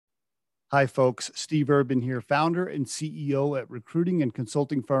Hi, folks. Steve Urban here, founder and CEO at recruiting and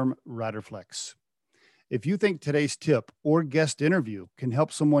consulting firm Riderflex. If you think today's tip or guest interview can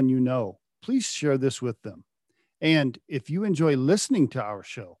help someone you know, please share this with them. And if you enjoy listening to our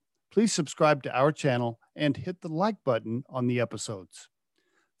show, please subscribe to our channel and hit the like button on the episodes.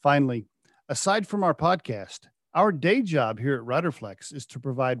 Finally, aside from our podcast, our day job here at Riderflex is to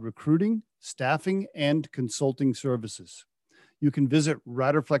provide recruiting, staffing, and consulting services. You can visit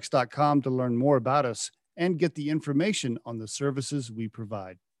riderflex.com to learn more about us and get the information on the services we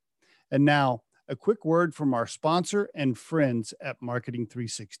provide. And now, a quick word from our sponsor and friends at Marketing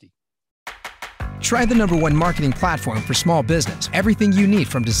 360. Try the #1 marketing platform for small business. Everything you need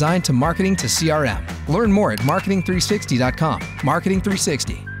from design to marketing to CRM. Learn more at marketing360.com. Marketing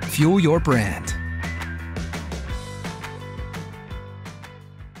 360. Fuel your brand.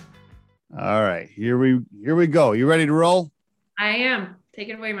 All right, here we go. You ready to roll? I am. Take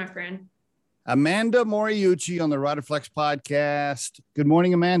it away, my friend. Amanda Moriucci on the Riderflex podcast. Good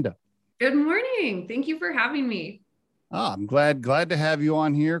morning, Amanda. Good morning. Thank you for having me. I'm glad to have you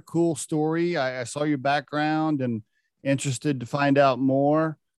on here. Cool story. I saw your background and interested to find out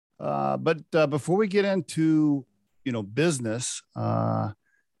more. But before we get into, business and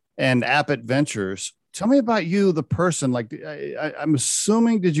Appet Ventures, tell me about you, the person. Like, I'm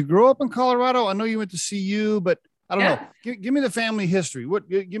assuming, did you grow up in Colorado? I know you went to CU, but I don't know. Give me the family history.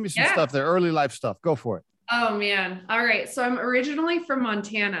 Give me some stuff there, early life stuff. Go for it. Oh, man. All right. So I'm originally from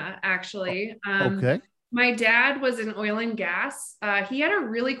Montana, actually. Okay. My dad was in oil and gas. He had a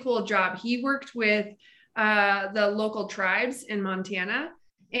really cool job. He worked with the local tribes in Montana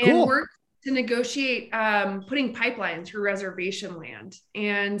and worked to negotiate putting pipelines through reservation land.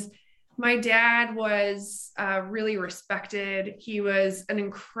 And my dad was really respected. He was an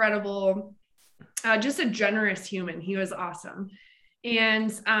incredible, just a generous human. He was awesome.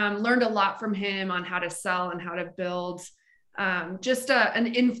 And learned a lot from him on how to sell and how to build just an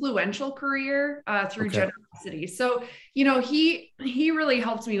influential career through generosity. So, he really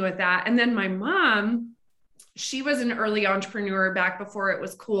helped me with that. And then my mom, she was an early entrepreneur back before it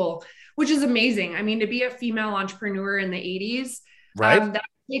was cool, which is amazing. I mean, to be a female entrepreneur in the 80s, right? That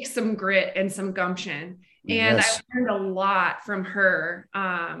takes some grit and some gumption. And I learned a lot from her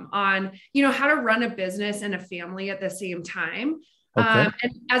on, how to run a business and a family at the same time. And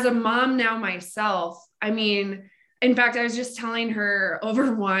as a mom now myself, I mean, in fact, I was just telling her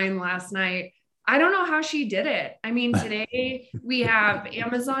over wine last night, I don't know how she did it. I mean, today we have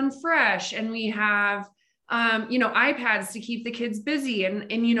Amazon Fresh and we have, iPads to keep the kids busy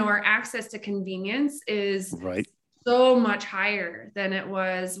and our access to convenience is so much higher than it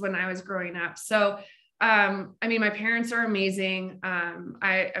was when I was growing up. So, my parents are amazing.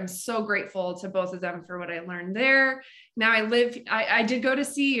 I'm so grateful to both of them for what I learned there. Now I did go to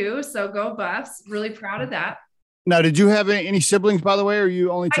CU, so go Buffs. Really proud of that. Now, did you have any siblings, by the way, or are you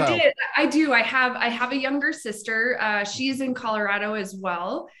only child? I do. I have a younger sister. She's in Colorado as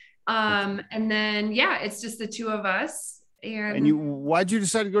well. And then, it's just the two of us. And why'd you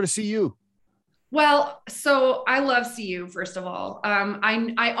decide to go to CU? Well, so I love CU, first of all.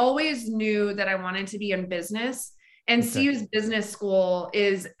 I always knew that I wanted to be in business, and CU's business school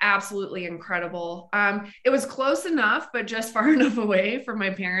is absolutely incredible. It was close enough, but just far enough away from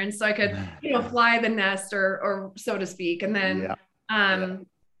my parents so I could, fly the nest or so to speak. And then,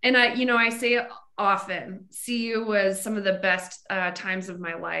 and I say it often, CU was some of the best times of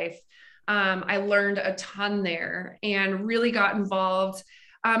my life. I learned a ton there and really got involved.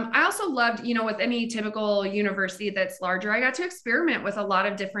 I also loved, with any typical university that's larger, I got to experiment with a lot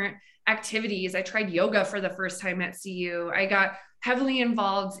of different activities. I tried yoga for the first time at CU. I got heavily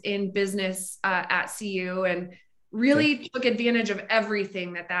involved in business at CU and really took advantage of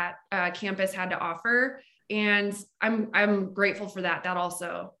everything that campus had to offer. And I'm grateful for that. That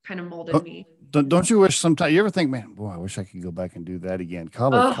also kind of molded me. Don't you wish sometimes, you ever think, man, boy, I wish I could go back and do that again.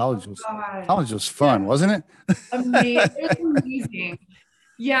 College was fun, wasn't it? Amazing. It was amazing.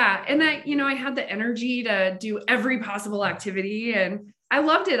 Yeah. And I had the energy to do every possible activity and I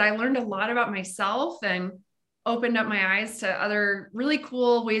loved it. I learned a lot about myself and opened up my eyes to other really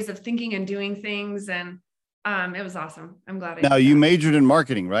cool ways of thinking and doing things. And it was awesome. I'm glad. Now you majored in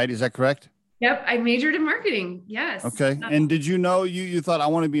marketing, right? Is that correct? Yep. I majored in marketing. Yes. Okay. And did you know you thought I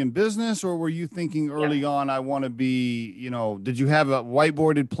want to be in business, or were you thinking early on, I want to be, did you have a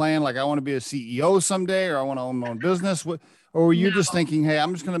whiteboarded plan? Like I want to be a CEO someday, or I want to own my own business? Or were you just thinking, hey,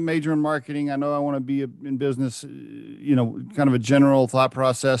 I'm just going to major in marketing. I know I want to be in business, kind of a general thought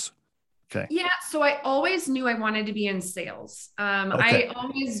process. Okay. Yeah. So I always knew I wanted to be in sales. I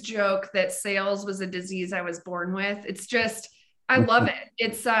always joke that sales was a disease I was born with. It's just, I love it.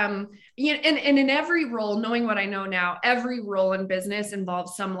 It's and in every role, knowing what I know now, every role in business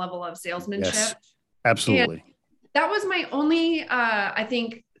involves some level of salesmanship. Yes, And absolutely. that was my only I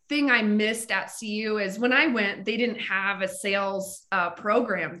think thing I missed at CU is when I went, they didn't have a sales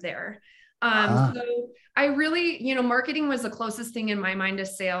program there. So I really, marketing was the closest thing in my mind to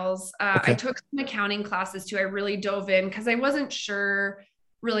sales. I Okay. took some accounting classes too. I really dove in because I wasn't sure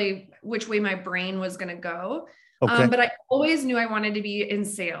really which way my brain was going to go. Okay. But I always knew I wanted to be in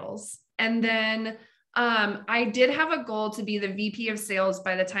sales. And then I did have a goal to be the VP of sales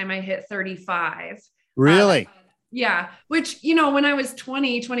by the time I hit 35. Really? Yeah. Which, when I was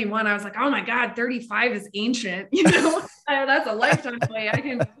 20, 21, I was like, oh my God, 35 is ancient. That's a lifetime away. I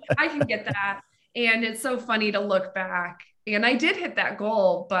can get that. And it's so funny to look back. And I did hit that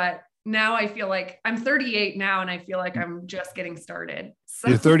goal, but now I feel like I'm 38 now and I feel like I'm just getting started. So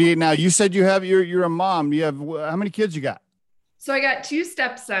You're 38 now. You said you're a mom. You have, how many kids you got? So I got two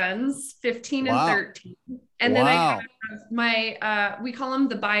stepsons, 15 Wow. and 13. And then I Wow. have my, we call him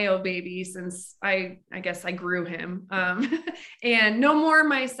the bio baby since I guess I grew him. And no more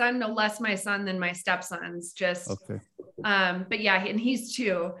my son, no less my son than my stepsons, just, Okay. but yeah, and he's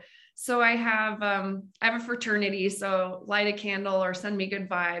 2. So I have a fraternity. So light a candle or send me good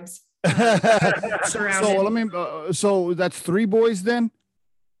vibes. So that's 3 boys then?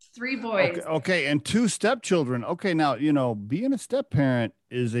 3 boys. Okay. And 2 stepchildren. Okay. Now, being a step parent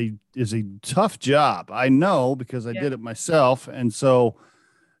is a tough job. I know because I did it myself. And so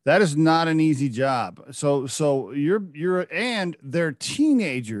that is not an easy job. So and they're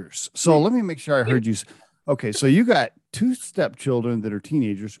teenagers. So let me make sure I heard you. Okay. So you got 2 stepchildren that are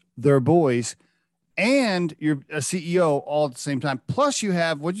teenagers. They're boys and you're a CEO all at the same time. Plus you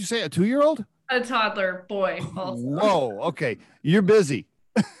have, what'd you say? A 2-year-old? A toddler boy also. Whoa. Okay. You're busy.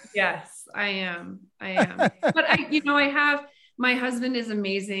 Yes, I am. But I have, my husband is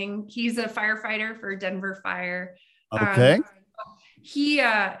amazing. He's a firefighter for Denver Fire. Okay.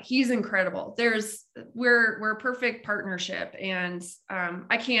 He's incredible. We're a perfect partnership and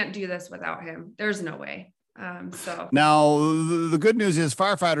I can't do this without him. There's no way. So now the good news is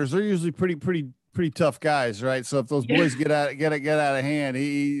firefighters, they're usually pretty tough guys, right? So if those boys get out of hand,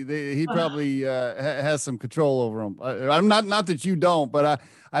 he probably has some control over them. I'm not that you don't, but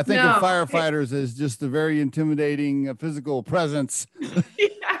I think of firefighters as just a very intimidating physical presence.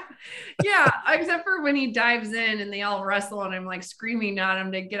 Yeah, except for when he dives in and they all wrestle and I'm like screaming at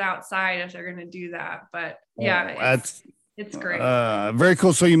him to get outside if they're going to do that. But yeah, it's great. Very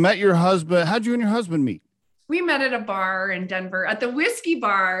cool. So you met your husband. How'd you and your husband meet? We met at a bar in Denver at the Whiskey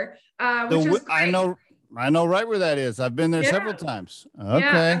Bar. Which is great. I know right where that is. I've been there several times. Okay.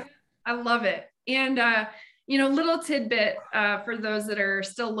 Yeah, I love it. And, little tidbit for those that are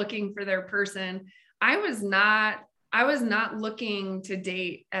still looking for their person. I was not looking to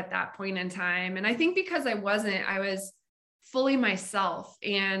date at that point in time. And I think because I was fully myself.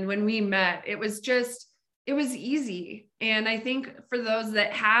 And when we met, it was easy. And I think for those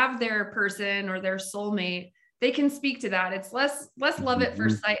that have their person or their soulmate, they can speak to that. It's less love at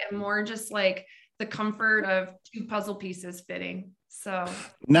first sight and more just like the comfort of 2 puzzle pieces fitting. So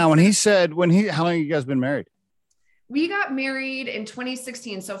now how long have you guys been married? We got married in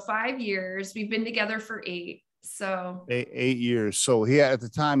 2016. So 5 years. We've been together for 8. So 8 years. So at the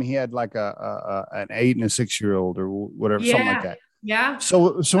time he had like an 8 and a 6-year-old or whatever, something like that. Yeah.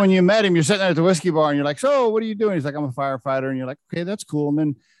 So when you met him, you're sitting there at the whiskey bar and you're like, so what are you doing? He's like, I'm a firefighter. And you're like, okay, that's cool.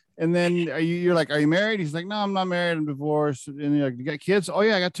 And then you're like, are you married? He's like, no, I'm not married. I'm divorced. And you're like, you got kids? Oh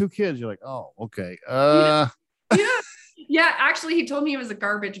yeah, I got 2 kids. You're like, oh, okay. Yeah. Actually, he told me he was a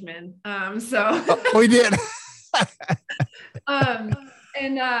garbage man. He did.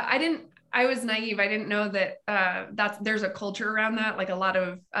 I was naive. I didn't know that there's a culture around that. Like a lot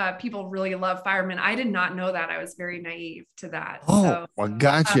of people really love firemen. I did not know that. I was very naive to that. Oh, well,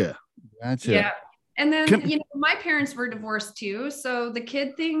 gotcha. Yeah. And then, my parents were divorced too. So the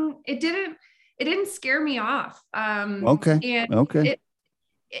kid thing, it didn't scare me off. Okay. And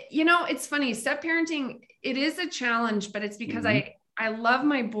it's funny. Step parenting, it is a challenge, but it's because I love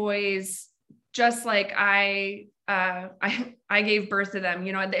my boys just like I gave birth to them.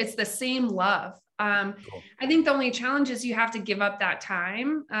 It's the same love. Cool. I think the only challenge is you have to give up that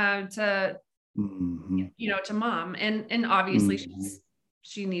time to mom, and obviously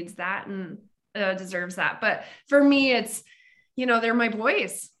she needs that and deserves that. But for me, it's they're my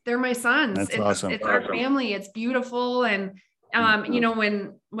boys, they're my sons. That's awesome. It's our family. It's beautiful. And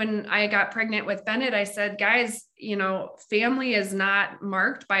when I got pregnant with Bennett, I said, guys, family is not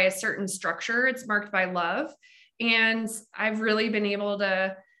marked by a certain structure. It's marked by love. And I've really been able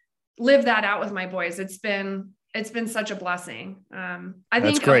to live that out with my boys. It's been it's been such a blessing. I That's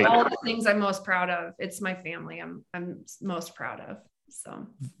think great. of all the things I'm most proud of, it's my family I'm most proud of. So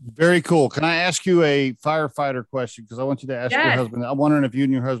Very cool. Can I ask you a firefighter question? Because I want you to ask your yes. husband. I'm wondering if you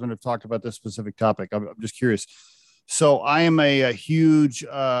and your husband have talked about this specific topic. I'm just curious. So I am a huge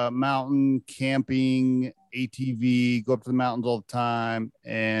mountain camping ATV, go up to the mountains all the time.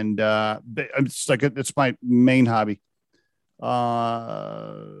 And it's like, it's my main hobby.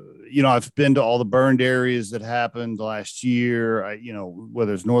 I've been to all the burned areas that happened last year.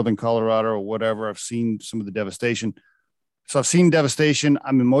 Whether it's Northern Colorado or whatever, I've seen some of the devastation. So I've seen devastation.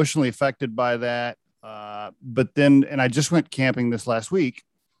 I'm emotionally affected by that. But then I just went camping this last week,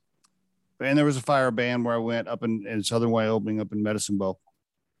 and there was a fire ban where I went up in Southern Wyoming, up in Medicine Bow.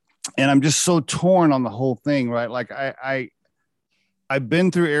 And I'm just so torn on the whole thing, right? Like I've been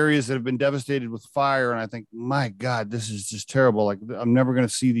through areas that have been devastated with fire, and I think, my God, this is just terrible. Like I'm never going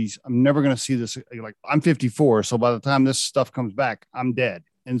to see these. I'm never going to see this. Like I'm 54. So by the time this stuff comes back, I'm dead.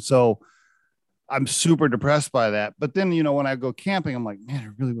 And so I'm super depressed by that. But then, when I go camping, I'm like, man, I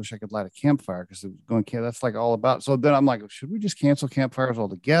really wish I could light a campfire, because going camp, that's like all about. So then I'm like, should we just cancel campfires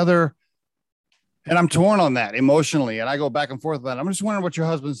altogether? And I'm torn on that emotionally. And I go back and forth with that. I'm just wondering what your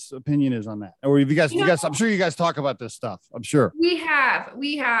husband's opinion is on that. Or if you guys, I'm sure you guys talk about this stuff. I'm sure. We have.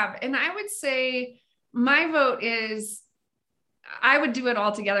 And I would say my vote is I would do it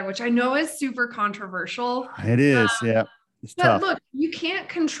all together, which I know is super controversial. It is. Yeah. It's but tough. Look, you can't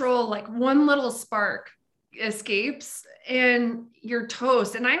control, like, one little spark escapes and you're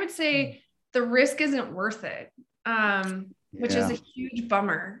toast. And I would say the risk isn't worth it, which is a huge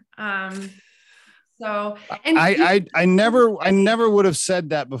bummer. So, and I never would have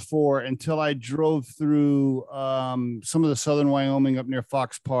said that before until I drove through some of the Southern Wyoming up near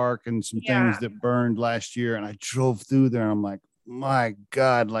Fox Park and some things that burned last year. And I drove through there and I'm like, my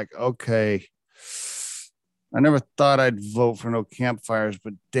God, like, okay. I never thought I'd vote for no campfires,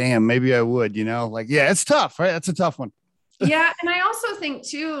 but damn, maybe I would, like, yeah, it's tough, right? That's a tough one. Yeah. And I also think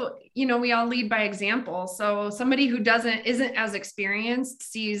too, we all lead by example. So somebody who isn't as experienced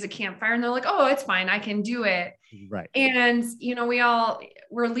sees a campfire and they're like, oh, it's fine, I can do it. Right. And,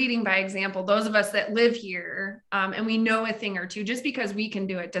 we're leading by example. Those of us that live here, and we know a thing or two. Just because we can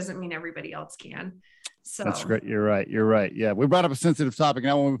do it doesn't mean everybody else can. So that's great. You're right. Yeah. We brought up a sensitive topic.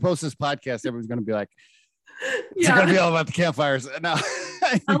 Now, when we post this podcast, everyone's going to be like, it's going to be all about the campfires. Now,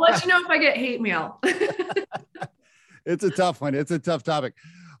 I'll let you know if I get hate mail. It's a tough one. It's a tough topic.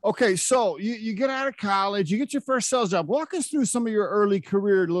 Okay. So you get out of college, you get your first sales job. Walk us through some of your early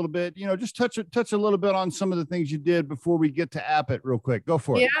career a little bit, just touch a little bit on some of the things you did before we get to Abbott real quick. Go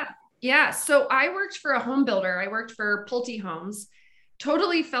for it. Yeah. So I worked for a home builder. I worked for Pulte Homes.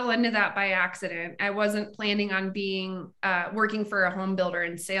 Totally fell into that by accident. I wasn't planning on working for a home builder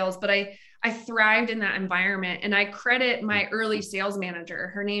in sales, but I thrived in that environment, and I credit my early sales manager.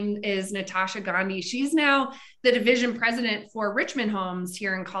 Her name is Natasha Gandhi. She's now the division president for Richmond Homes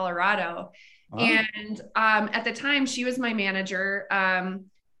here in Colorado. Wow. And at the time, she was my manager, and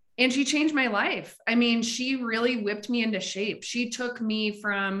she changed my life. I mean, she really whipped me into shape. She took me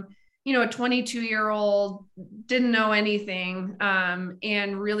from, a 22-year-old, didn't know anything,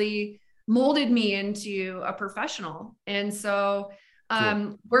 and really molded me into a professional. And so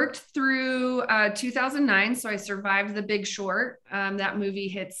worked through 2009. So I survived The Big Short. That movie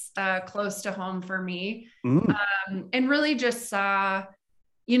hits close to home for me. And really just saw,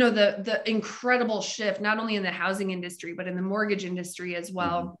 the incredible shift, not only in the housing industry, but in the mortgage industry as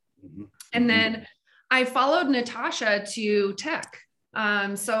well. And then I followed Natasha to tech.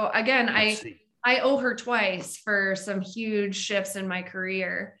 So again, I owe her twice for some huge shifts in my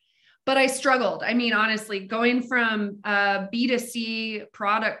career. But I struggled. I mean, honestly, going from B2C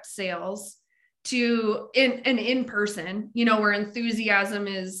product sales to in person, where enthusiasm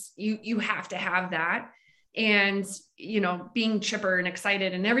is, you have to have that. And, being chipper and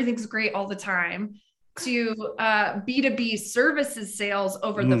excited and everything's great all the time, to B2B services sales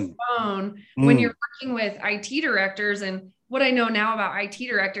over the phone when you're working with IT directors. And what I know now about IT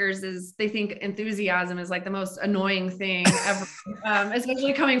directors is they think enthusiasm is like the most annoying thing ever,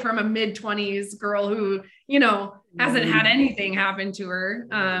 especially coming from a mid-20s girl who, hasn't had anything happen to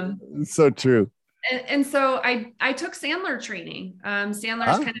her. So true. And so I took Sandler training.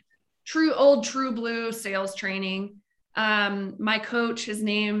 Sandler's kind of true blue sales training. My coach, his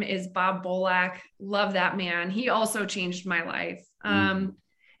name is Bob Bolak. Love that man. He also changed my life. And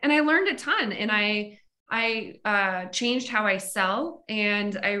I learned a ton, and I changed how I sell,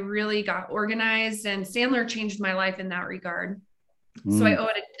 and I really got organized, and Sandler changed my life in that regard. So I owe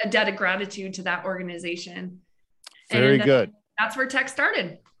it a debt of gratitude to that organization. Very good. That's where tech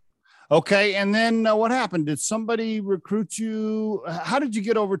started. Okay. And then what happened? Did somebody recruit you? How did you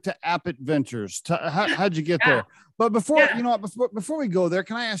get over to Abbott Ventures? How'd you get there? But before, before we go there,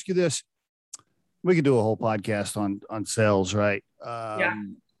 can I ask you this? We could do a whole podcast on sales, right?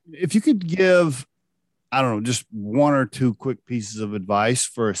 If you could give, I don't know, just one or two quick pieces of advice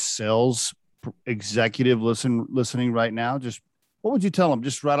for a sales executive listening right now, just what would you tell them?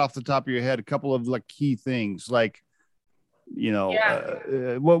 Just right off the top of your head, a couple of like key things, like,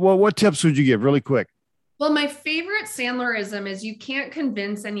 what tips would you give really quick? Well, my favorite Sandlerism is you can't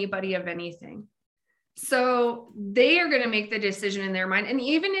convince anybody of anything. So they are going to make the decision in their mind. And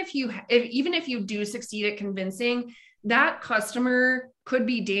even if you do succeed at convincing, that customer could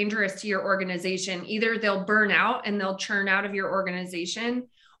be dangerous to your organization. Either they'll burn out and they'll churn out of your organization,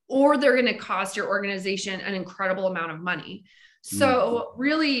 or they're going to cost your organization an incredible amount of money. So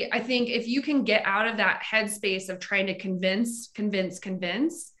really, I think if you can get out of that headspace of trying to convince,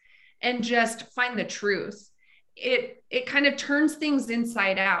 and just find the truth, it kind of turns things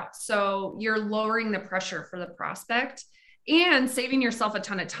inside out. So you're lowering the pressure for the prospect and saving yourself a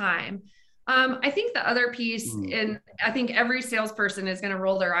ton of time. I think the other piece, and I think every salesperson is going to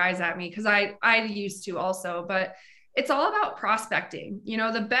roll their eyes at me because I used to also, but it's all about prospecting.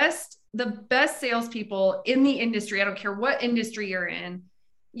 The best salespeople in the industry, I don't care what industry you're in,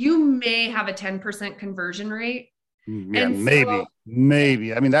 you may have a 10% conversion rate. Yeah,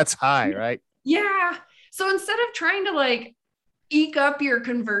 maybe. I mean, that's high, right? Yeah. So instead of trying to like eke up your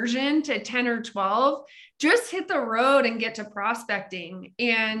conversion to 10 or 12, just hit the road and get to prospecting.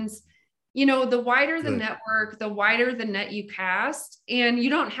 And, the wider the network, the wider the net you cast, and you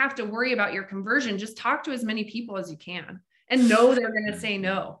don't have to worry about your conversion. Just talk to as many people as you can and know they're going to say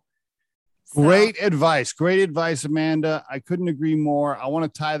no. So. Great advice, Amanda. I couldn't agree more. I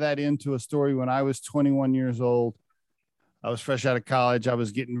want to tie that into a story. When I was 21 years old, I was fresh out of college. I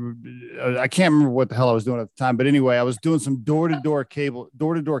can't remember what the hell I was doing at the time, but anyway, I was doing some door-to-door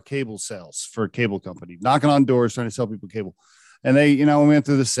cable sales for a cable company, knocking on doors, trying to sell people cable. And they, we went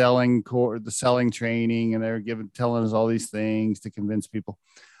through the selling training, and they were telling us all these things to convince people.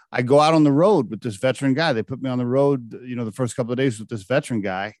 I go out on the road with this veteran guy. They put me on the road, the first couple of days with this veteran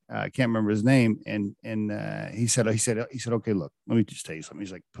guy. I can't remember his name. And he said, okay, look, let me just tell you something.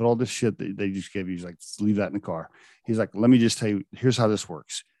 He's like, put all this shit that they just gave you. He's like, leave that in the car. He's like, let me just tell you, here's how this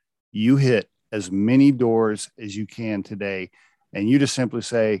works. You hit as many doors as you can today. And you just simply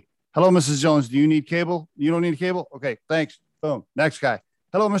say, hello, Mrs. Jones. Do you need cable? You don't need cable? Okay, thanks. Boom. Next guy.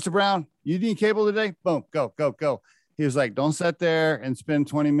 Hello, Mr. Brown. You need cable today? Boom. Go. He was like, don't sit there and spend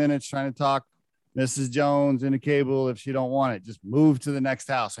 20 minutes trying to talk Mrs. Jones into cable if she don't want it. Just move to the next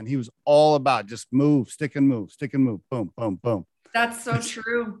house. And he was all about just move, stick and move. Boom, boom, boom. That's so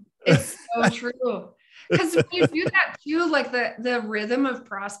true. It's so true. Because when you do that too, like the rhythm of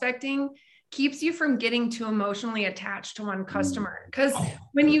prospecting keeps you from getting too emotionally attached to one customer. Because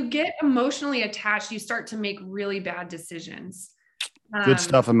when you get emotionally attached, you start to make really bad decisions. Good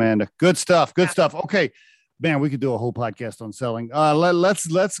stuff, Amanda. Good stuff. Okay. Man, we could do a whole podcast on selling.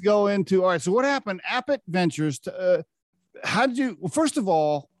 Let's go into, all right. So what happened? Abbott Ventures. First of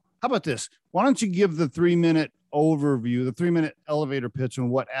all, how about this? Why don't you give the 3-minute overview, the 3-minute elevator pitch on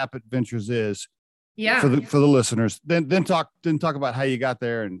what Abbott Ventures is? Yeah. For the listeners, then talk about how you got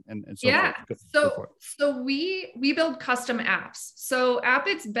there and so forth. So we build custom apps. So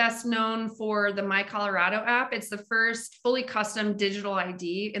Abbott's best known for the My Colorado app. It's the first fully custom digital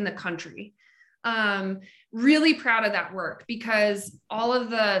ID in the country. Really proud of that work because all of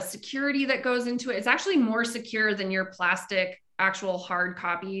the security that goes into it, it's actually more secure than your plastic actual hard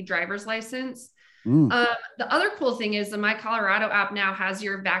copy driver's license. The other cool thing is the My Colorado app now has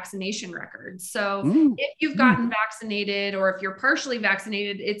your vaccination record. So if you've gotten vaccinated or if you're partially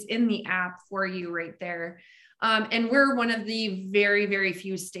vaccinated, it's in the app for you right there. And we're one of the very, very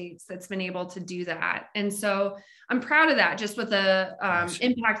few states that's been able to do that. And so I'm proud of that, just with the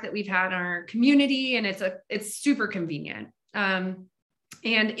impact that we've had on our community. And it's super convenient. And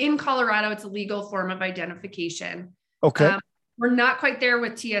in Colorado, it's a legal form of identification. Okay. We're not quite there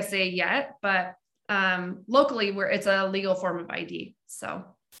with TSA yet, but locally it's a legal form of ID. So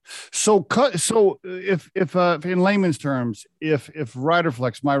if in layman's terms, if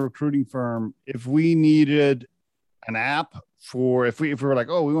Riderflex, my recruiting firm, if we needed an app if we were like,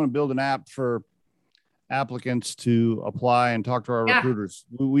 oh, we want to build an app for applicants to apply and talk to our recruiters,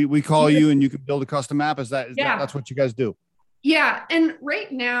 we call you and you can build a custom app. That's what you guys do? Yeah. And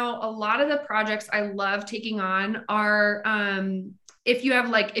right now, a lot of the projects I love taking on are if you have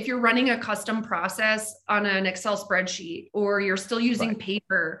like, if you're running a custom process on an Excel spreadsheet, or you're still using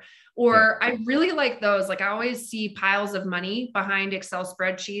paper, or I really like those. Like I always see piles of money behind Excel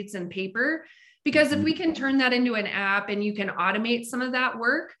spreadsheets and paper, because if we can turn that into an app and you can automate some of that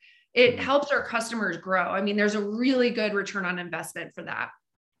work, it helps our customers grow. I mean, there's a really good return on investment for that.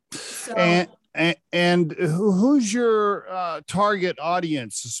 So, and who's your target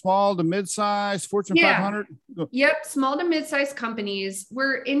audience? Small to mid-size, Fortune 500? Yep. Small to mid-sized companies.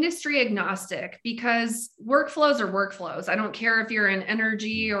 We're industry agnostic because workflows are workflows. I don't care if you're in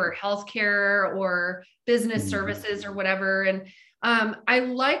energy or healthcare or business services or whatever. And I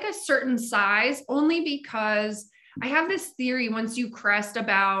like a certain size only because I have this theory: once you crest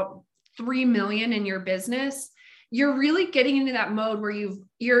about 3 million in your business, you're really getting into that mode where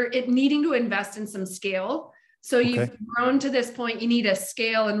you're needing to invest in some scale. So you've grown to this point, you need a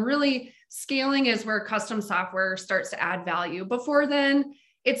scale, and really scaling is where custom software starts to add value. Before then,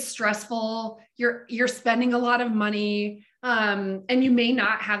 it's stressful. You're spending a lot of money, and you may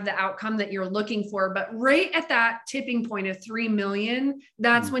not have the outcome that you're looking for. But right at that tipping point of 3 million,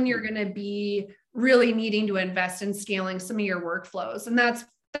 that's when you're going to be really needing to invest in scaling some of your workflows. And that's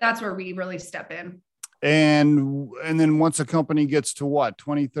where we really step in. And then once a company gets to what,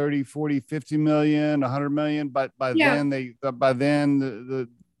 20, 30, 40, 50 million, 100 million, by then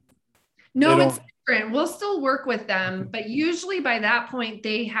it's different. We'll still work with them, but usually by that point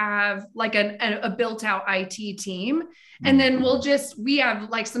they have like a built out IT team. And then we have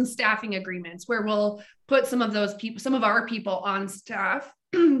like some staffing agreements where we'll put some of our people on staff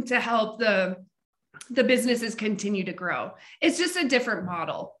to help the businesses continue to grow. It's just a different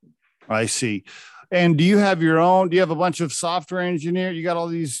model. I see. And do you have a bunch of software engineers? You got all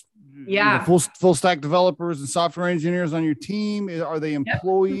these full stack developers and software engineers on your team? Are they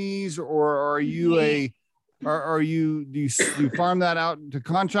employees or are you do you farm that out to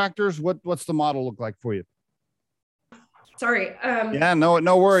contractors? What's the model look like for you? Sorry.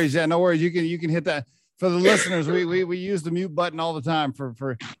 No worries. Yeah, no worries. You can hit that. For the listeners, we use the mute button all the time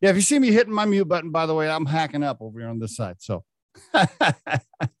for if you see me hitting my mute button, by the way, I'm hacking up over here on this side. So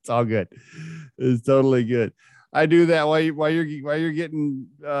it's all good. It's totally good. I do that while you're getting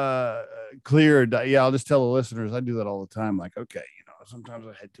cleared. Yeah, I'll just tell the listeners I do that all the time. Like, okay, sometimes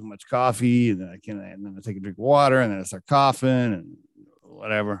I had too much coffee, and then I take a drink of water, and then I start coughing and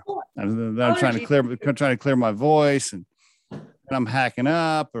whatever. And then I'm trying to clear my voice, and I'm hacking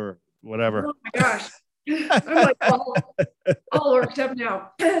up or whatever. Oh my gosh. I'm like all worked up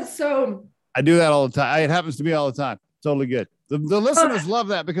now. So I do that all the time. It happens to me all the time. Totally good. The listeners love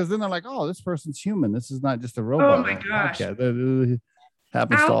that because then they're like, oh, this person's human. This is not just a robot. Oh my gosh. It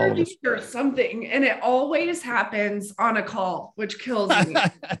happens to all of us. Or something. And it always happens on a call, which kills me.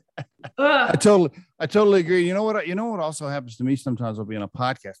 I totally agree. You know what also happens to me sometimes? I'll be on a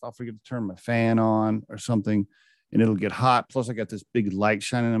podcast. I'll forget to turn my fan on or something, and it'll get hot. Plus I got this big light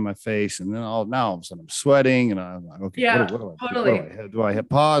shining in my face. And then now all of a sudden I'm sweating, and I'm like, okay, what do I do? Do I hit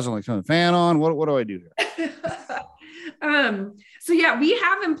pause and like turn the fan on? What do I do here? So yeah, we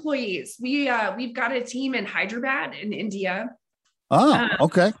have employees. We've got a team in Hyderabad in India. Oh,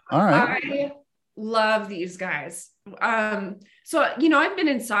 okay. All right. I love these guys. So, I've been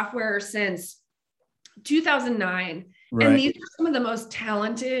in software since 2009, and these are some of the most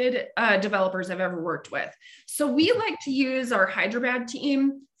talented developers I've ever worked with. So we like to use our Hyderabad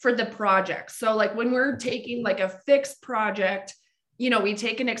team for the projects. So like when we're taking like a fixed project, we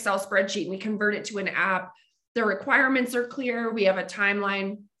take an Excel spreadsheet and we convert it to an app. The requirements are clear. We have a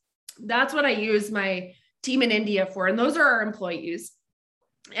timeline. That's what I use my team in India for. And those are our employees.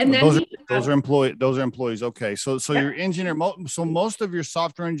 And then those are employees. Okay. So your engineer, so most of your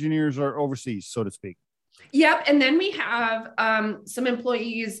software engineers are overseas, so to speak. Yep. And then we have some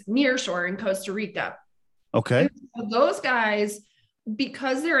employees nearshore in Costa Rica. Okay. So those guys,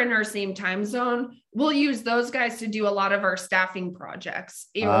 because they're in our same time zone, we'll use those guys to do a lot of our staffing projects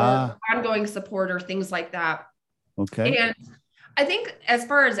or ongoing support or things like that. Okay. And I think as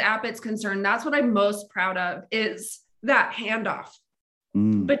far as Appet's concerned, that's what I'm most proud of is that handoff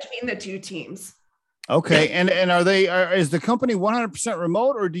between the two teams. Okay. And is the company 100%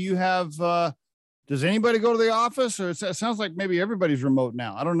 remote, or do you have, does anybody go to the office, or it sounds like maybe everybody's remote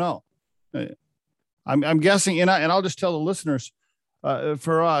now? I don't know. I'm guessing, and I'll just tell the listeners,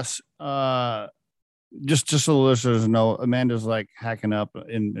 for us, just so the listeners know, Amanda's like hacking up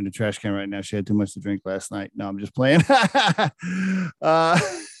in the trash can right now. She had too much to drink last night. No, I'm just playing.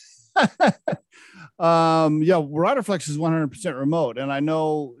 Riderflex is 100% remote, and I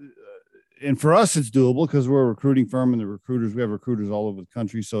know, and for us it's doable because we're a recruiting firm, and we have recruiters all over the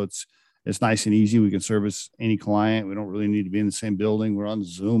country, so it's It's nice and easy. We can service any client. We don't really need to be in the same building. We're on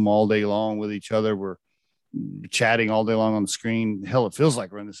Zoom all day long with each other. We're chatting all day long on the screen. Hell, it feels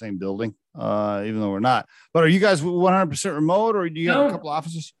like we're in the same building, even though we're not. But are you guys 100% remote, or do you have a couple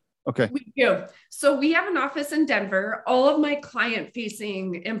offices? Okay. We do. So we have an office in Denver. All of my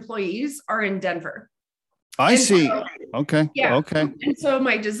client-facing employees are in Denver. I see. Okay. Yeah. Okay. And so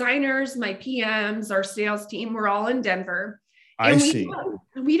my designers, my PMs, our sales team, we're all in Denver. I see.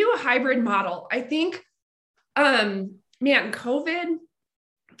 We do a hybrid model. I think, man, COVID,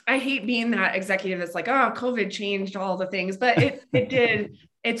 I hate being that executive that's like, oh, COVID changed all the things, but it did.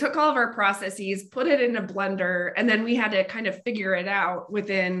 It took all of our processes, put it in a blender, and then we had to kind of figure it out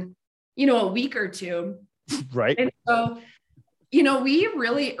within, a week or two. Right. And so, we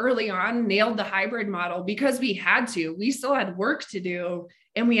really early on nailed the hybrid model because we had to. We still had work to do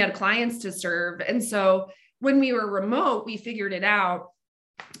and we had clients to serve. And so when we were remote, we figured it out.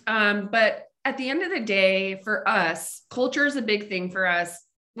 But at the end of the day, for us, culture is a big thing for us.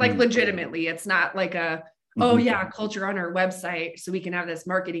 Like legitimately, it's not like oh yeah, culture on our website so we can have this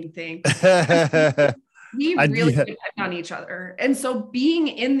marketing thing. We really depend on each other. And so being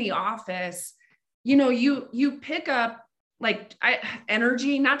in the office, you pick up like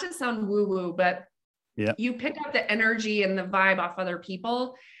energy, not to sound woo woo, but you pick up the energy and the vibe off other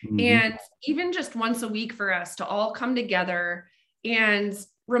people. And even just once a week for us to all come together and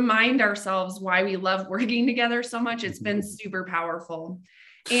remind ourselves why we love working together so much, it's been super powerful.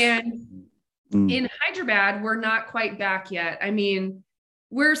 And in Hyderabad, we're not quite back yet. I mean,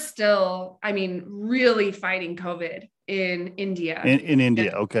 we're still, really fighting COVID in India. In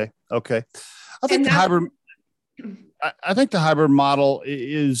India. Okay. I think I think the hybrid model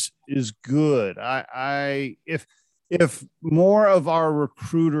is good. If more of our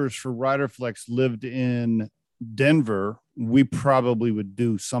recruiters for RiderFlex lived in Denver, we probably would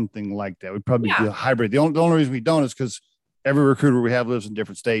do something like that. We'd probably do a hybrid. The only reason we don't is because every recruiter we have lives in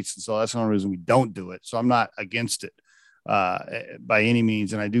different states. And so that's the only reason we don't do it. So I'm not against it by any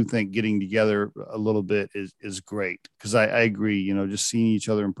means. And I do think getting together a little bit is great because I agree, just seeing each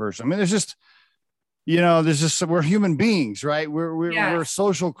other in person. I mean, we're human beings, right? We're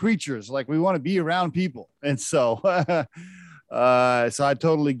social creatures. Like we want to be around people. And so, so I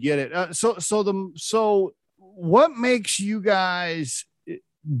totally get it. So what makes you guys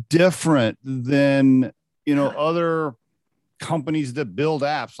different than, other companies that build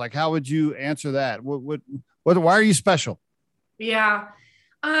apps? Like, how would you answer that? Why are you special? Yeah.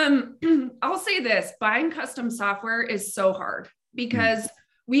 I'll say this, buying custom software is so hard because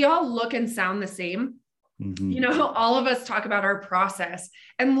we all look and sound the same. All of us talk about our process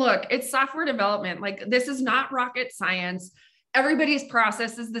and look, it's software development. Like this is not rocket science. Everybody's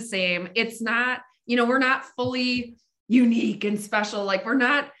process is the same. It's not, we're not fully unique and special. Like we're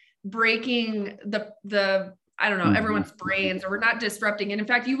not breaking the I don't know, everyone's brains, or we're not disrupting. And in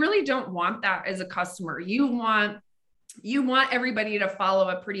fact, you really don't want that as a customer. You want everybody to follow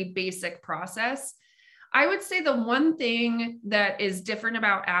a pretty basic process. I would say the one thing that is different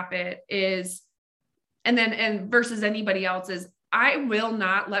about Appit is, and versus anybody else is I will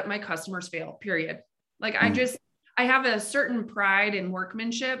not let my customers fail, period. Like I have a certain pride in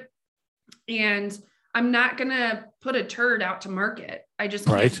workmanship and I'm not going to put a turd out to market. I just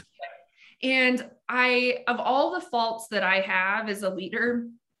can't. Right. And of all the faults that I have as a leader,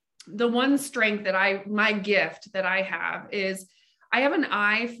 the one strength my gift that I have is I have an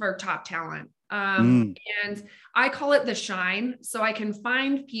eye for top talent. And I call it the shine. So I can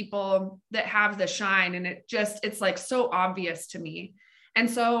find people that have the shine and it's like so obvious to me. And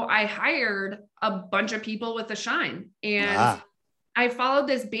so I hired a bunch of people with the shine and I followed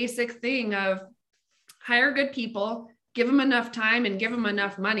this basic thing of hire good people, give them enough time and give them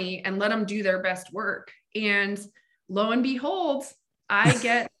enough money and let them do their best work. And lo and behold, I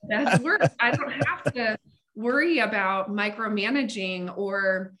get best work. I don't have to worry about micromanaging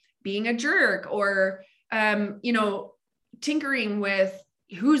or being a jerk or, tinkering with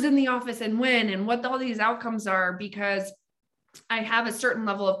who's in the office and when and what all these outcomes are, because I have a certain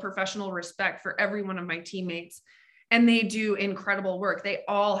level of professional respect for every one of my teammates and they do incredible work. They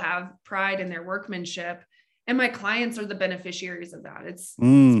all have pride in their workmanship. And my clients are the beneficiaries of that.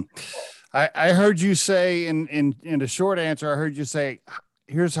 I heard you say in a short answer, I heard you say,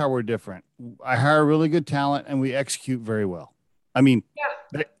 here's how we're different. I hire really good talent and we execute very well. I mean,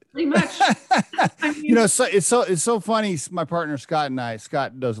 pretty much. It's so funny. My partner,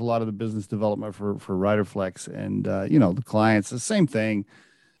 Scott does a lot of the business development for RiderFlex and, the clients, the same thing.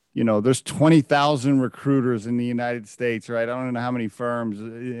 There's 20,000 recruiters in the United States, right? I don't know how many firms,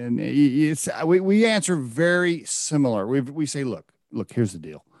 and we answer very similar. We say, look, here's the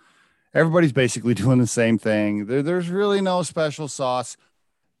deal. Everybody's basically doing the same thing. There's really no special sauce.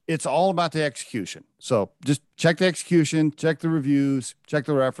 It's all about the execution. So just check the execution, check the reviews, check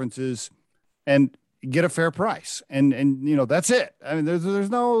the references, and get a fair price. And that's it. I mean, there's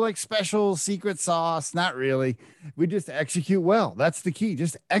no like special secret sauce, not really. We just execute well. That's the key.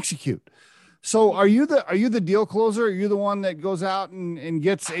 Just execute. So are you the deal closer? Are you the one that goes out and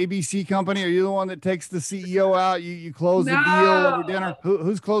gets ABC company? Are you the one that takes the CEO out? You close the deal over dinner?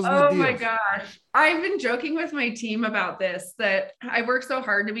 Who's closing the deal? Oh my gosh. I've been joking with my team about this, that I worked so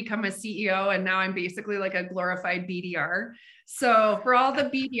hard to become a CEO and now I'm basically like a glorified BDR. So for all the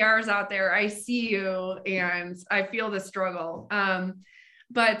BDRs out there, I see you and I feel the struggle.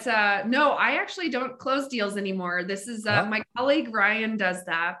 But no, I actually don't close deals anymore. This is my colleague Ryan does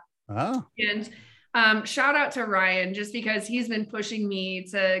that. Oh. And shout out to Ryan, just because he's been pushing me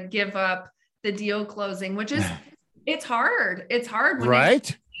to give up the deal closing, which is, it's hard. It's hard when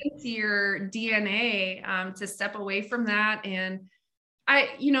right? It's your DNA to step away from that. And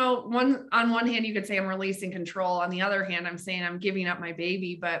on one hand, you could say I'm releasing control. On the other hand, I'm saying I'm giving up my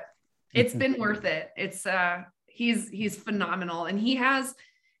baby, but it's been worth it. It's he's phenomenal. And he has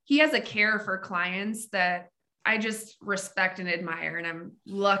a care for clients that I just respect and admire, and I'm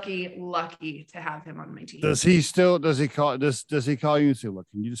lucky to have him on my team. Does he call you and say, look,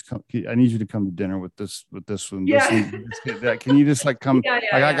 can you just come? I need you to come to dinner with this one. Yeah. Can you just like come? Yeah,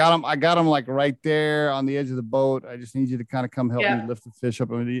 I got him like right there on the edge of the boat. I just need you to kind of come help me lift the fish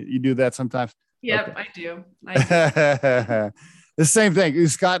up. I mean, you do that sometimes. Yep, okay. I do. The same thing.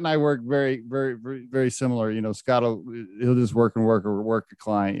 Scott and I work very, very, very, very similar. Scott he'll just work a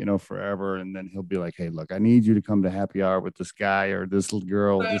client, forever. And then he'll be like, hey, look, I need you to come to happy hour with this guy or this little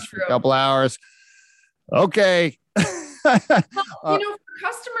girl just for a couple hours. Okay. For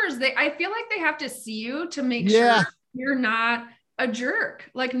customers, I feel like they have to see you to make sure you're not a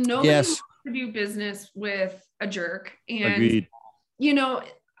jerk. Like nobody wants to do business with a jerk. And, agreed.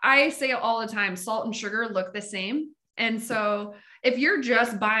 I say all the time, salt and sugar look the same. And so if you're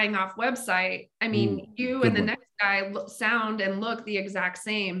just buying off website, I mean, you and the next guy sound and look the exact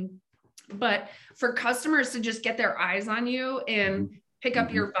same, but for customers to just get their eyes on you and pick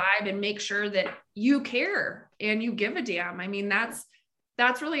up your vibe and make sure that you care and you give a damn. I mean, that's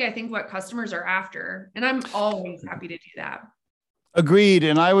really, I think, what customers are after. And I'm always happy to do that. Agreed.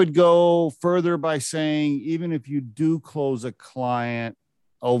 And I would go further by saying, even if you do close a client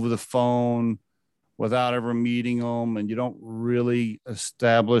over the phone without ever meeting them, and you don't really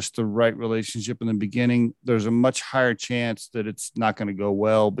establish the right relationship in the beginning, there's a much higher chance that it's not going to go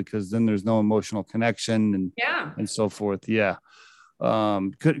well, because then there's no emotional connection and so forth. Yeah.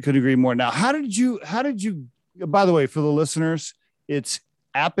 Could agree more. Now, how did you, by the way, for the listeners, it's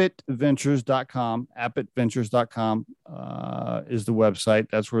appitventures.com. appitventures.com is the website.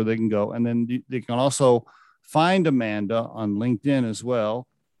 That's where they can go. And then they can also find Amanda on LinkedIn as well.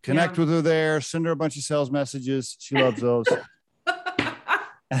 Connect with her there. Send her a bunch of sales messages. She loves those.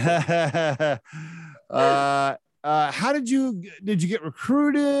 How did you get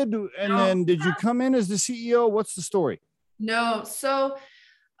recruited? And then did you come in as the CEO? What's the story? No. So,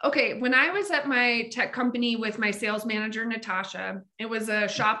 okay. When I was at my tech company with my sales manager, Natasha, it was a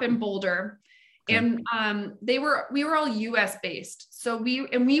shop in Boulder. Okay. And we were all US based. So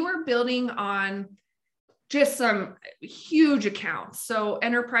we were building on just some huge accounts. So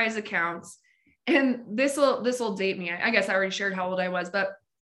enterprise accounts. And this will date me. I guess I already shared how old I was, but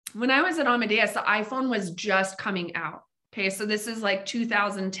when I was at Amadeus, the iPhone was just coming out. Okay. So this is like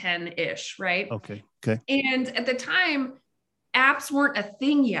 2010 ish, right? Okay. And at the time, apps weren't a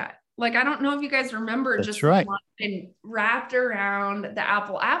thing yet. Like, I don't know if you guys remember, that's just right. And wrapped around the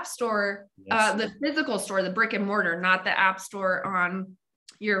Apple App Store, the physical store, the brick and mortar, not the app store on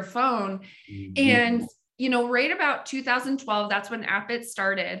your phone. And right about 2012, that's when Appit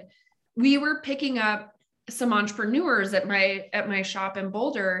started. We were picking up some entrepreneurs at my shop in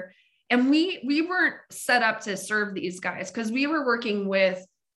Boulder, and we weren't set up to serve these guys because we were working with,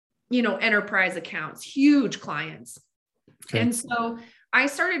 enterprise accounts, huge clients. Okay. And so I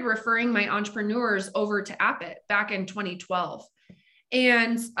started referring my entrepreneurs over to Appit back in 2012.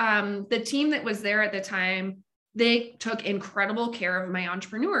 And the team that was there at the time, they took incredible care of my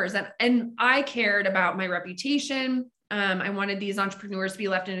entrepreneurs, and I cared about my reputation. I wanted these entrepreneurs to be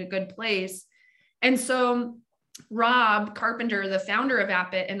left in a good place. And so Rob Carpenter, the founder of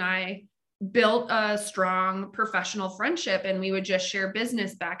Appit, and I built a strong professional friendship, and we would just share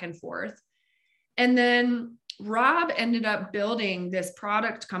business back and forth. And then Rob ended up building this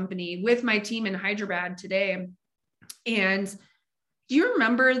product company with my team in Hyderabad today. And do you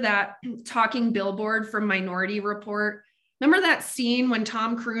remember that talking billboard from Minority Report remember that scene when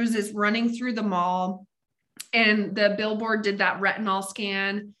Tom Cruise is running through the mall and the billboard did that retinol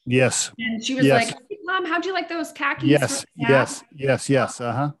scan? Yes. And she was like, hey, Mom, how'd you like those khakis? Yes.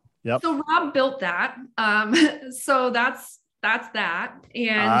 Uh-huh. Yep. So Rob built that. So that's that.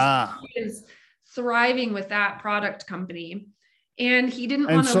 And he is thriving with that product company. And he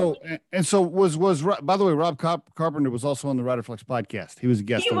didn't want to. And so was, by the way, Rob Carpenter was also on the Riderflex podcast. He was a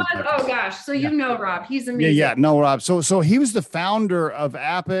guest. He was, oh gosh. So you know Rob, he's amazing. Yeah. No, Rob. So he was the founder of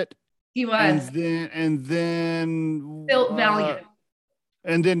Abbott. He was. And then built Valiant.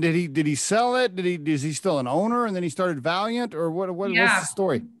 And then did he sell it? Is he still an owner? And then he started Valiant, or what's the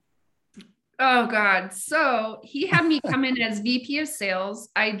story? Oh God. So he had me come in as VP of sales.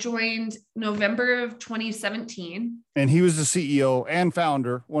 I joined November of 2017. And he was the CEO and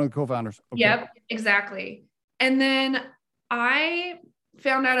founder, one of the co-founders. Okay. Yep, exactly. And then I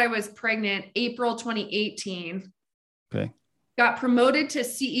found out I was pregnant April 2018. Okay. Got promoted to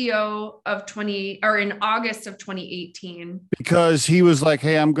CEO in August of 2018. Because he was like,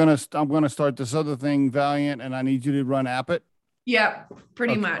 hey, I'm gonna start this other thing, Valiant, and I need you to run Abbott. Yeah,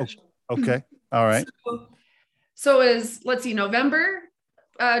 pretty much. Okay. All right. So let's see, November,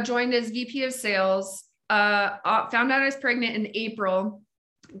 joined as VP of sales, found out I was pregnant in April,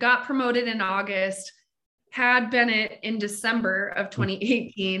 got promoted in August, had Bennett in December of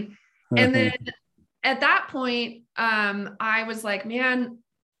 2018. And then at that point, I was like, man,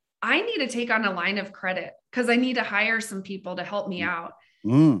 I need to take on a line of credit because I need to hire some people to help me out.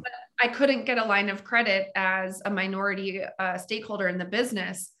 But I couldn't get a line of credit as a minority stakeholder in the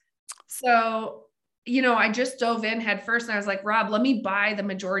business. So, I just dove in head first and I was like, Rob, let me buy the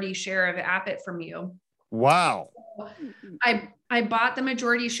majority share of Abbott from you. Wow. I bought the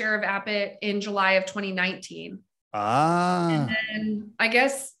majority share of Abbott in July of 2019. And then I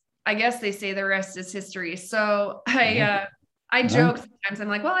guess they say the rest is history. So I joke sometimes. I'm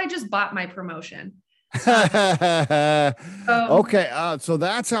like, well, I just bought my promotion. Okay. So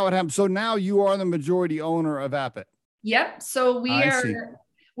that's how it happened. So now you are the majority owner of Abbott. Yep. So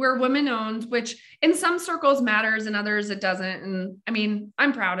we're women owned, which in some circles matters and others it doesn't. And I mean,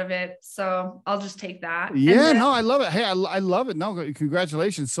 I'm proud of it. So I'll just take that. Yeah, no, I love it. Hey, I love it. No,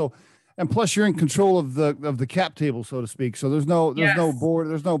 congratulations. So, and plus you're in control of the cap table, so to speak. So there's no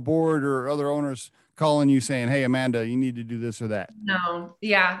board or other owners calling you saying, hey, Amanda, you need to do this or that. No.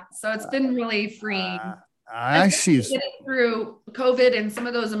 Yeah. So it's been really freeing. I see. Getting through COVID and some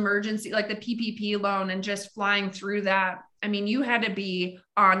of those emergency, like the PPP loan and just flying through that. I mean, you had to be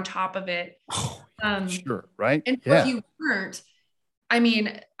on top of it. Sure. Right. And if you weren't, I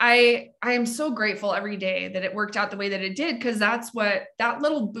mean, I am so grateful every day that it worked out the way that it did. Cause that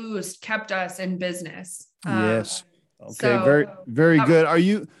little boost kept us in business. Yes. Okay. So, very, very good. Are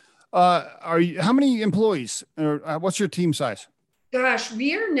you, how many employees or what's your team size? Gosh,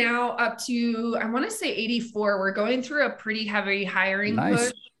 we are now up to, I want to say 84. We're going through a pretty heavy hiring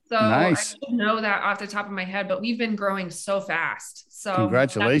push. So I don't know that off the top of my head, but we've been growing so fast. So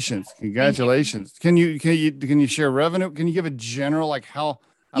congratulations. Can you share revenue? Can you give a general, like how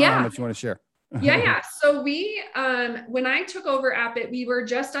much you want to share? Yeah. So we, when I took over Abbott, we were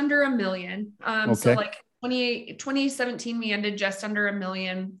just under $1 million. So like 2017, we ended just under $1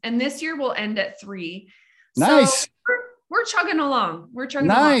 million. And this year we'll end at 3. Nice. So we're chugging along.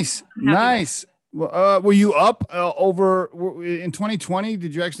 Nice. Were you up over in 2020?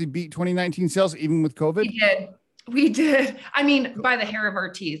 Did you actually beat 2019 sales even with COVID? We did. I mean, by the hair of our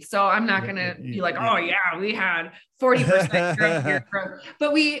teeth. So I'm not going to be like, oh yeah, we had 40% year growth,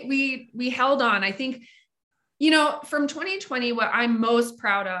 but we held on. I think, from 2020, what I'm most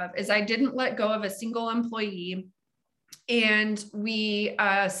proud of is I didn't let go of a single employee and we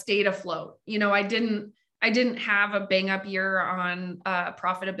stayed afloat. I didn't have a bang up year on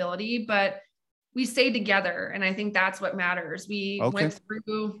profitability, but we stayed together. And I think that's what matters. We went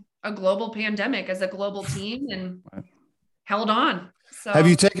through a global pandemic as a global team and held on. So have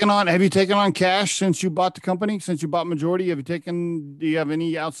you taken on cash since you bought the company, since you bought majority? Do you have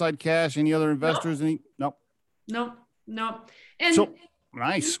any outside cash, any other investors? No. And so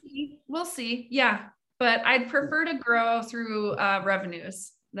nice. We'll see. Yeah. But I'd prefer to grow through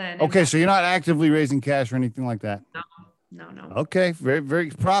revenues than. Okay. So you're not actively raising cash or anything like that? No. Okay. Very, very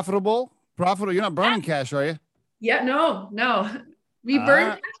profitable. You're not burning cash, are you? Yeah, no. We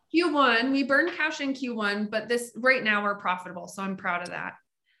burned Q1. We burned cash in Q1, but right now we're profitable. So I'm proud of that.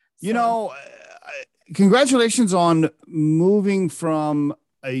 Congratulations on moving from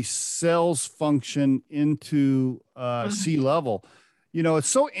a sales function into C-level.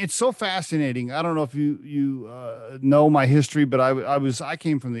 it's so fascinating. I don't know if you know my history, but I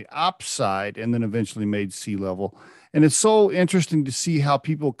came from the ops side and then eventually made C-level. And it's so interesting to see how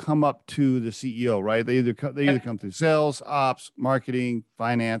people come up to the CEO, right? They either come through sales, ops, marketing,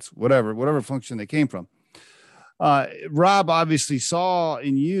 finance, whatever function they came from. Rob obviously saw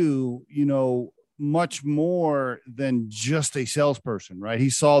in you, much more than just a salesperson, right? He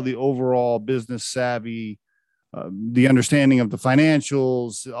saw the overall business savvy, the understanding of the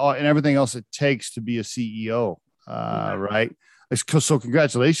financials, and everything else it takes to be a CEO, right? So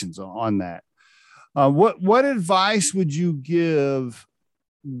congratulations on that. What advice would you give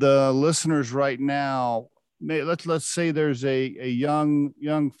the listeners right now? Let's say there's a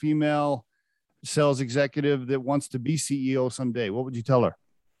young female sales executive that wants to be CEO someday. What would you tell her?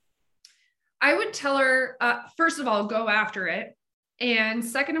 I would tell her, first of all, go after it. And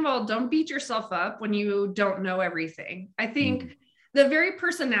second of all, don't beat yourself up when you don't know everything. I think the very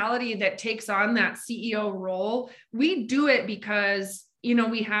personality that takes on that CEO role, we do it because,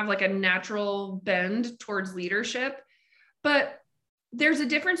 we have like a natural bend towards leadership, but there's a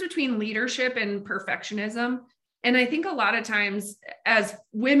difference between leadership and perfectionism. And I think a lot of times as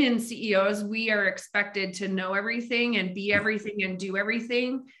women CEOs, we are expected to know everything and be everything and do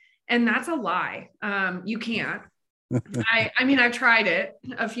everything. And that's a lie. You can't. I've tried it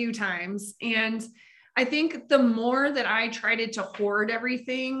a few times. And I think the more that I tried to hoard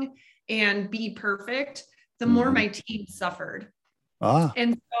everything and be perfect, the more my team suffered.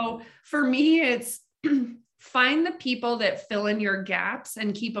 And so for me, it's find the people that fill in your gaps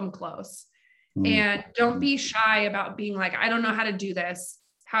and keep them close. And don't be shy about being like, I don't know how to do this.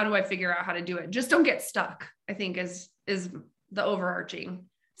 How do I figure out how to do it? Just don't get stuck, I think is the overarching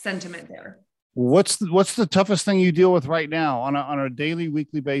sentiment there. What's the toughest thing you deal with right now on a daily,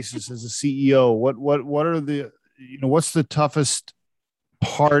 weekly basis as a CEO? What are the, what's the toughest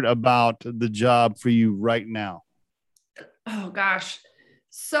part about the job for you right now? Oh gosh.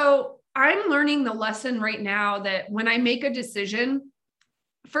 So I'm learning the lesson right now that when I make a decision,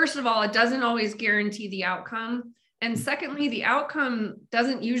 first of all, it doesn't always guarantee the outcome. And secondly, the outcome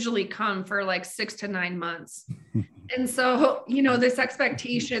doesn't usually come for like 6 to 9 months. And so, this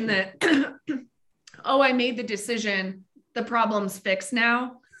expectation that, oh, I made the decision, the problem's fixed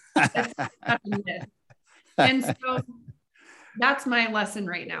now. That's a myth. And so that's my lesson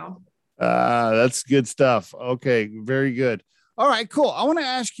right now. That's good stuff. Okay. Very good. All right, cool. I want to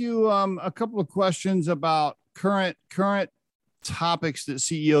ask you a couple of questions about current topics that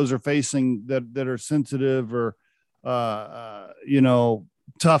CEOs are facing that are sensitive or,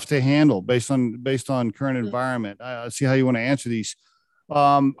 tough to handle based on current environment. See how you want to answer these.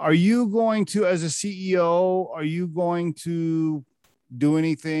 Are you going to, as a CEO, are you going to do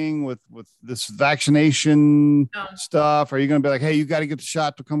anything with this vaccination stuff? Are you going to be like, hey, you got to get the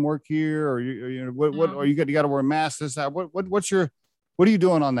shot to come work here? Or or you got to wear masks this time? What are you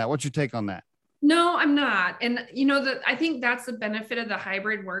doing on that? What's your take on that? No, I'm not. And I think that's the benefit of the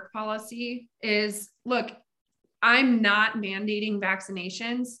hybrid work policy is, look, I'm not mandating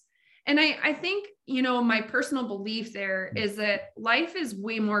vaccinations. And I think, my personal belief there is that life is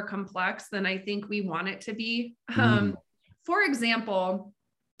way more complex than I think we want it to be. For example,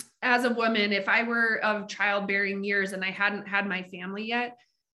 as a woman, if I were of childbearing years and I hadn't had my family yet,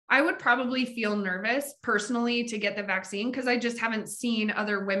 I would probably feel nervous personally to get the vaccine because I just haven't seen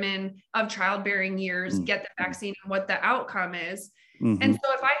other women of childbearing years get the vaccine and what the outcome is. And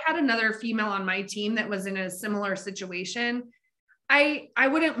so if I had another female on my team that was in a similar situation, I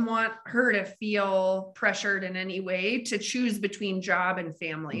wouldn't want her to feel pressured in any way to choose between job and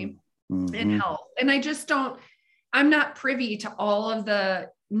family and health. And I'm not privy to all of the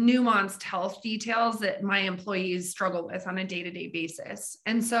nuanced health details that my employees struggle with on a day-to-day basis.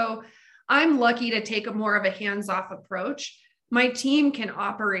 And so I'm lucky to take more of a hands-off approach. My team can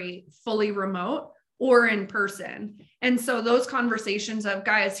operate fully remote or in person. And so those conversations of,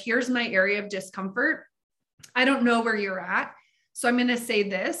 guys, here's my area of discomfort. I don't know where you're at. So I'm going to say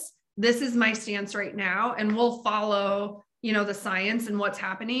this is my stance right now, and we'll follow, the science and what's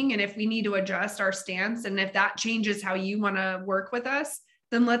happening. And if we need to adjust our stance, and if that changes how you want to work with us,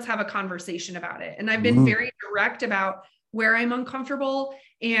 then let's have a conversation about it. And I've been very direct about where I'm uncomfortable.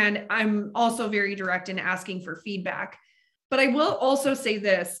 And I'm also very direct in asking for feedback. But I will also say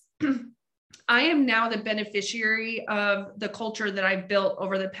this, I am now the beneficiary of the culture that I've built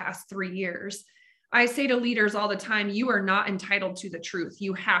over the past 3 years. I say to leaders all the time, you are not entitled to the truth.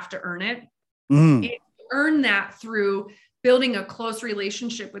 You have to earn it. And you earn that through building a close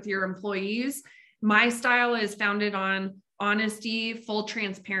relationship with your employees. My style is founded on honesty, full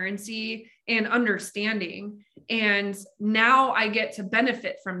transparency, and understanding. And now I get to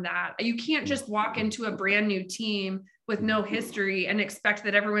benefit from that. You can't just walk into a brand new team with no history and expect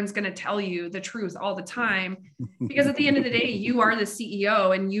that everyone's going to tell you the truth all the time, because at the end of the day, you are the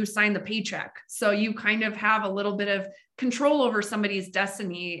CEO and you sign the paycheck. So you kind of have a little bit of control over somebody's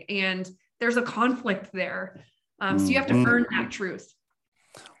destiny, and there's a conflict there. So you have to earn that truth.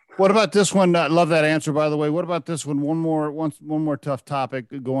 What about this one? I love that answer, by the way. What about this one? One more tough topic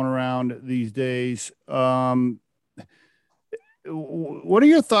going around these days. What are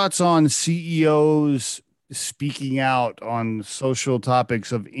your thoughts on CEOs speaking out on social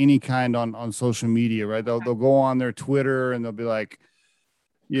topics of any kind on social media, right? They'll go on their Twitter and they'll be like,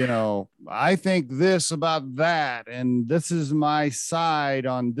 I think this about that, and this is my side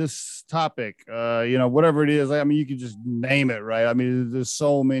on this topic, whatever it is. I mean, you can just name it, right? I mean, there's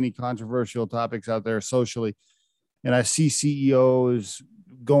so many controversial topics out there socially, and I see CEOs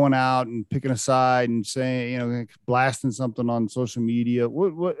going out and picking a side and saying, blasting something on social media.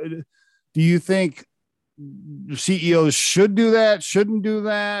 What do you think CEOs should do that? Shouldn't do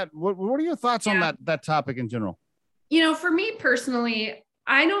that? What are your thoughts on that topic in general? For me personally,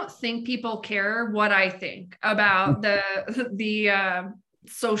 I don't think people care what I think about the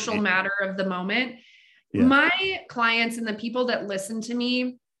social matter of the moment. Yeah. My clients and the people that listen to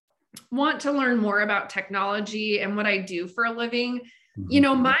me want to learn more about technology and what I do for a living. Mm-hmm.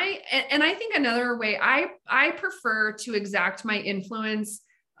 And I think another way I prefer to exact my influence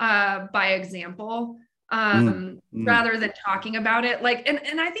by example, rather than talking about it.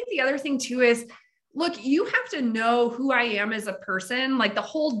 And I think the other thing too is, look, you have to know who I am as a person, like the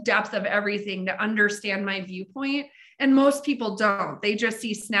whole depth of everything to understand my viewpoint. And most people don't. They just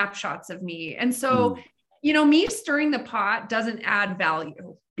see snapshots of me. And so, me stirring the pot doesn't add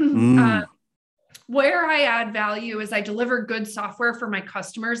value. Where I add value is I deliver good software for my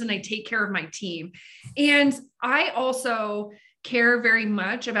customers and I take care of my team. And I also care very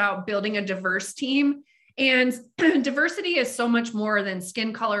much about building a diverse team. And diversity is so much more than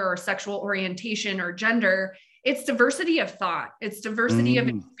skin color or sexual orientation or gender. It's diversity of thought. It's diversity of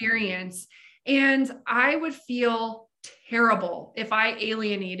experience. And I would feel terrible if I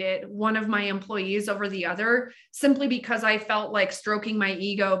alienated one of my employees over the other, simply because I felt like stroking my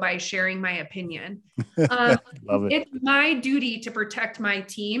ego by sharing my opinion. Love it. It's my duty to protect my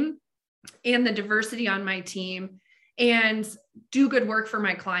team and the diversity on my team and do good work for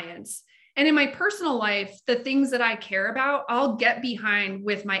my clients. And in my personal life, the things that I care about, I'll get behind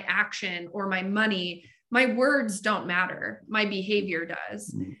with my action or my money. My words don't matter. My behavior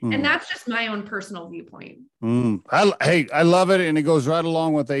does. And that's just my own personal viewpoint. I love it. And it goes right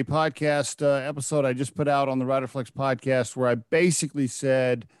along with a podcast episode I just put out on the Riderflex podcast, where I basically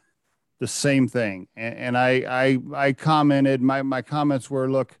said the same thing. And I commented, my comments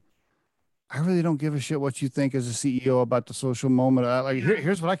were, look, I really don't give a shit what you think as a CEO about the social moment.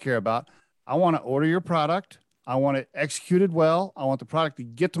 Here's what I care about. I want to order your product. I want it executed well. I want the product to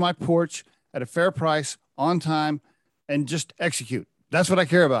get to my porch at a fair price, on time, and just execute. That's what I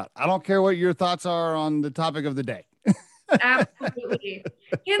care about. I don't care what your thoughts are on the topic of the day. Absolutely.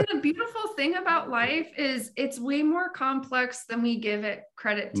 And the beautiful thing about life is it's way more complex than we give it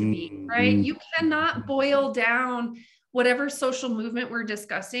credit to be, right? You cannot boil down whatever social movement we're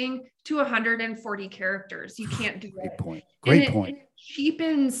discussing to 140 characters. You can't do it. Great point.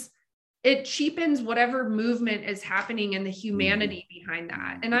 It cheapens whatever movement is happening and the humanity behind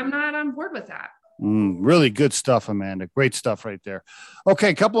that. And I'm not on board with that. Really good stuff, Amanda. Great stuff right there. Okay.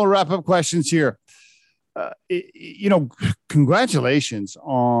 A couple of wrap-up questions here. Congratulations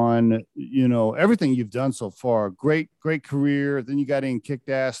on, everything you've done so far. Great career. Then you got in, kicked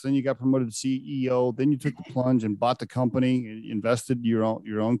ass. Then you got promoted to CEO. Then you took the plunge and bought the company, invested your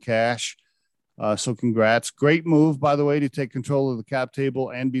own cash. So congrats. Great move, by the way, to take control of the cap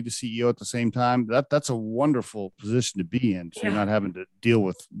table and be the CEO at the same time. That's a wonderful position to be in. So you're not having to deal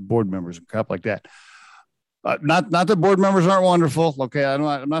with board members and crap like that. Not that board members aren't wonderful. Okay.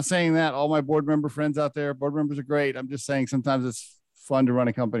 I'm not saying that. All my board member friends out there, board members are great. I'm just saying sometimes it's fun to run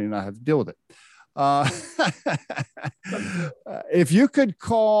a company and not have to deal with it. If you could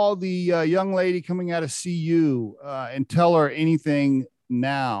call the young lady coming out of CU and tell her anything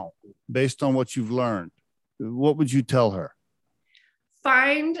now based on what you've learned, what would you tell her?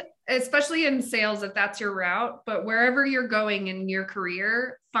 Find, especially in sales, if that's your route, but wherever you're going in your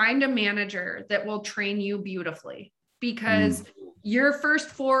career, find a manager that will train you beautifully, because your first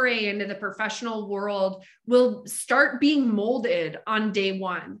foray into the professional world will start being molded on day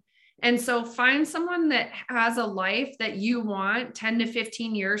one. And so find someone that has a life that you want 10 to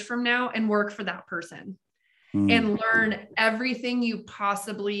 15 years from now and work for that person and learn everything you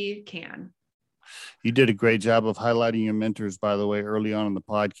possibly can. You did a great job of highlighting your mentors, by the way, early on in the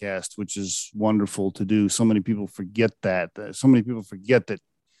podcast, which is wonderful to do. So many people forget that. So many people forget that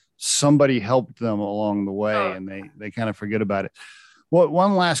somebody helped them along the way, and they kind of forget about it.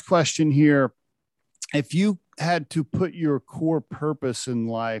 One last question here. If you had to put your core purpose in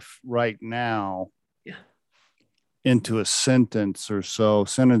life right now into a sentence or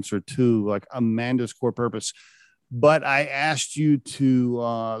two, like Amanda's core purpose, but I asked you to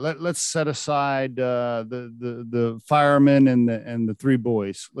let's set aside the firemen and the three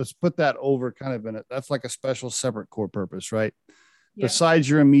boys. Let's put that over kind of in it. That's like a special separate core purpose, right? Yeah. Besides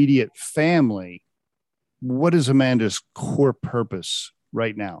your immediate family, what is Amanda's core purpose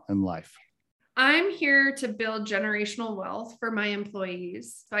right now in life? I'm here to build generational wealth for my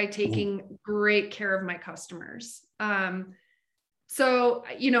employees by taking great care of my customers. So,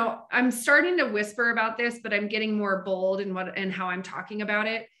 I'm starting to whisper about this, but I'm getting more bold in how I'm talking about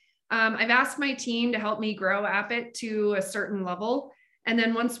it. I've asked my team to help me grow Appet to a certain level. And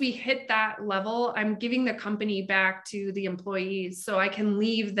then once we hit that level, I'm giving the company back to the employees so I can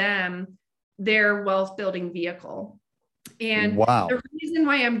leave them their wealth building vehicle. And the reason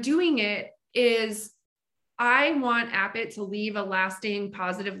why I'm doing it is I want Appet to leave a lasting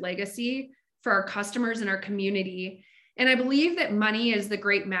positive legacy for our customers and our community. And I believe that money is the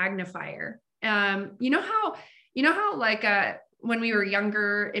great magnifier. You know how like when we were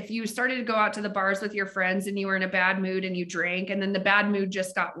younger, if you started to go out to the bars with your friends and you were in a bad mood and you drank, and then the bad mood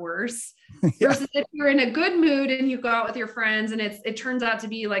just got worse, versus if you're in a good mood and you go out with your friends and it turns out to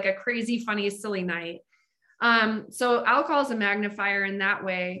be like a crazy, funny, silly night. So alcohol is a magnifier in that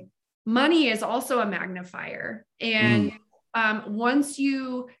way. Money is also a magnifier. And once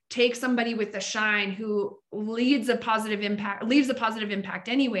you take somebody with the shine who leaves a positive impact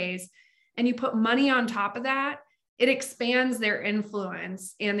anyways, and you put money on top of that, it expands their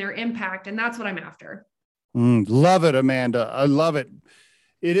influence and their impact. And that's what I'm after. Love it, Amanda. I love it.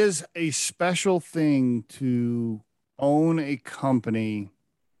 It is a special thing to own a company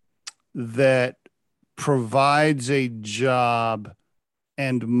that provides a job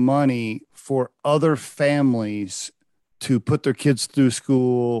and money for other families to put their kids through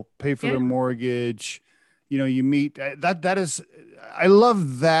school, pay for their mortgage. You meet that is, I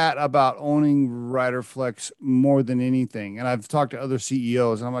love that about owning Riderflex more than anything. And I've talked to other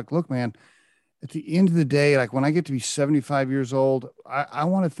CEOs and I'm like, look, man, at the end of the day, like when I get to be 75 years old, I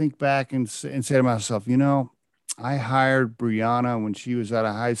want to think back and say to myself, I hired Brianna when she was out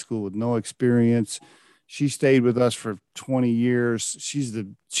of high school with no experience. She stayed with us for 20 years. She's the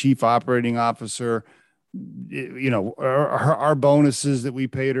chief operating officer. Our bonuses that we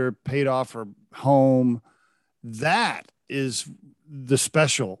paid her paid off her home. That is the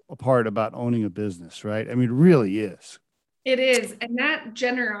special part about owning a business, right? I mean, it really is. It is. And that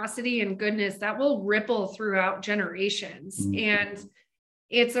generosity and goodness, that will ripple throughout generations. And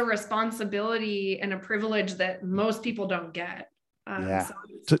it's a responsibility and a privilege that most people don't get.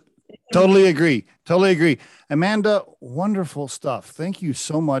 Totally agree. Amanda, wonderful stuff. Thank you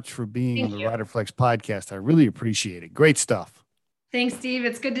so much for being on the Riderflex podcast. I really appreciate it. Great stuff. Thanks, Steve.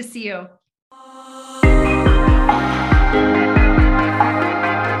 It's good to see you.